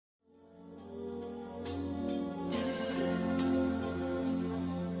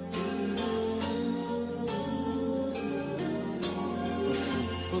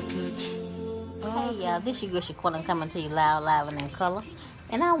y'all, this your girl Shaquilla coming to you loud, live, and in color.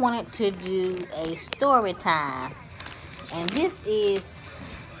 And I wanted to do a story time. And this is,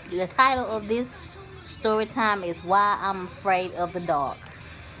 the title of this story time is Why I'm Afraid of the Dark.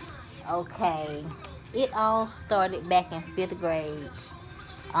 Okay, it all started back in 5th grade.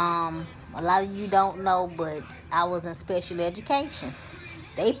 A lot of you don't know, but I was in special education.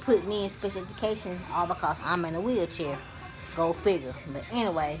 They put me in special education all because I'm in a wheelchair. Go figure. But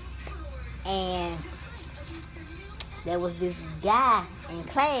anyway, and there was this guy in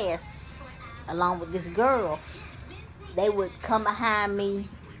class along with this girl. They would come behind me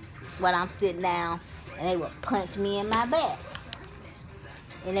when I'm sitting down and they would punch me in my back.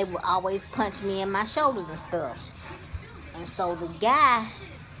 And they would always punch me in my shoulders and stuff. And so the guy,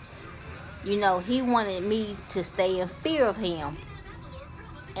 you know, he wanted me to stay in fear of him.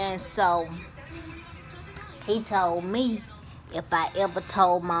 And so he told me if I ever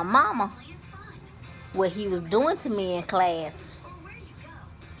told my mama what he was doing to me in class,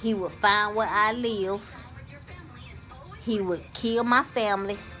 he would find where I live. He would kill my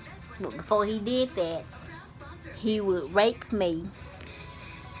family. But before he did that, he would rape me.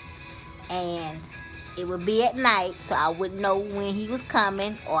 And it would be at night, so I wouldn't know when he was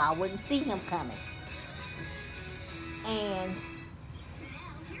coming, or I wouldn't see him coming. And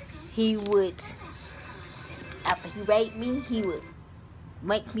he would, after he raped me, he would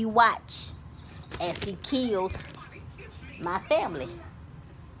make me watch as he killed my family.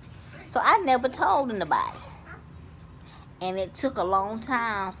 So I never told anybody. And it took a long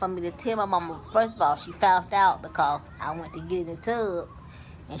time for me to tell my mama. First of all, she found out because I went to get in the tub,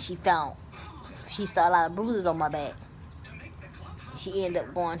 and she saw a lot of bruises on my back. She ended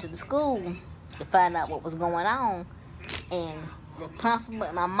up going to the school to find out what was going on. And the principal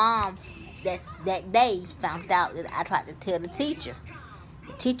and my mom that day found out that I tried to tell the teacher.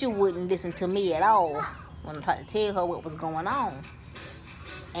 The teacher wouldn't listen to me at all when I tried to tell her what was going on.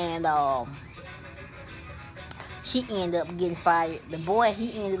 And she ended up getting fired. The boy,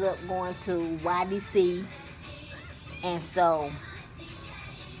 he ended up going to YDC. And so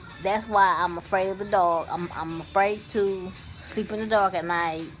that's why I'm afraid of the dark. I'm afraid to sleep in the dark at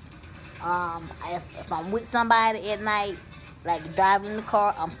night. If I'm with somebody at night, like driving in the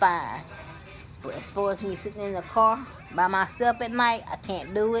car, I'm fine. But as far as me sitting in the car by myself at night, I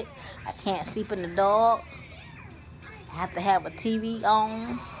can't do it. I can't sleep in the dark. I have to have a TV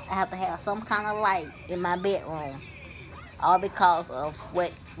on. I have to have some kind of light in my bedroom. All because of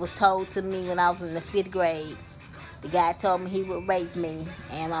what was told to me when I was in the 5th grade. The guy told me he would rape me.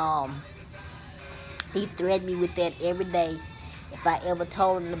 And he threatened me with that every day. If I ever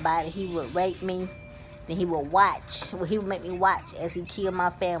told anybody he would rape me, then he would watch. Well, he would make me watch as he killed my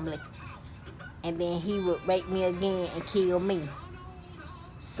family. And then he would rape me again and kill me.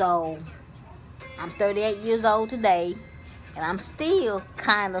 So I'm 38 years old today, and I'm still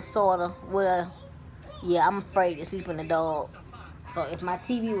kind of, sort of, well, yeah, I'm afraid to sleep in the dark. So if my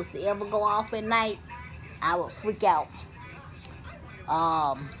TV was to ever go off at night, I would freak out.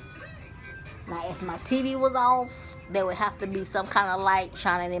 Now if my TV was off, there would have to be some kind of light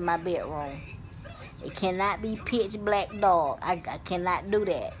shining in my bedroom. It cannot be pitch black dark. I cannot do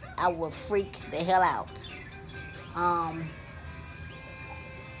that. I would freak the hell out.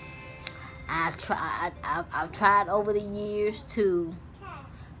 I've tried over the years to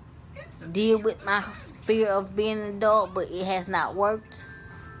deal with my fear of being an adult, but it has not worked.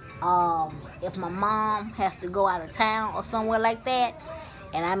 If my mom has to go out of town or somewhere like that,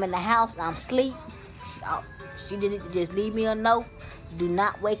 and I'm in the house and I'm asleep, she did it to just leave me a note. Do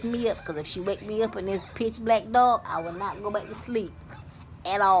not wake me up, because if she wake me up in this pitch black dark, I will not go back to sleep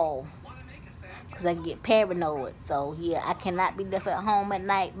at all, because I get paranoid. So yeah, I cannot be left at home at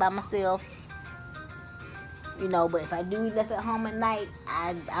night by myself. You know, but if I do be left at home at night,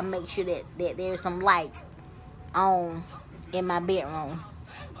 I make sure that there's some light on in my bedroom,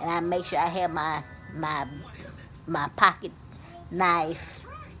 and I make sure I have my pocket knife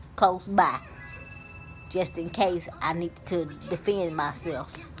close by, just in case I need to defend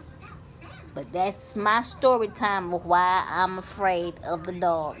myself. But that's my story time of why I'm afraid of the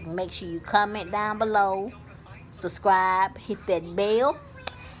dark. Make sure you comment down below, subscribe, hit that bell,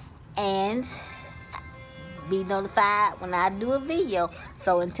 and be notified when I do a video.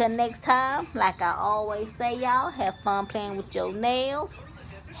 So until next time, like I always say, y'all, have fun playing with your nails.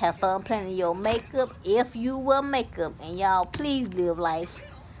 Have fun playing your makeup if you wear makeup. And y'all, please live life,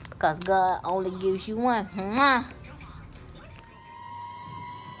 because God only gives you one. Mwah.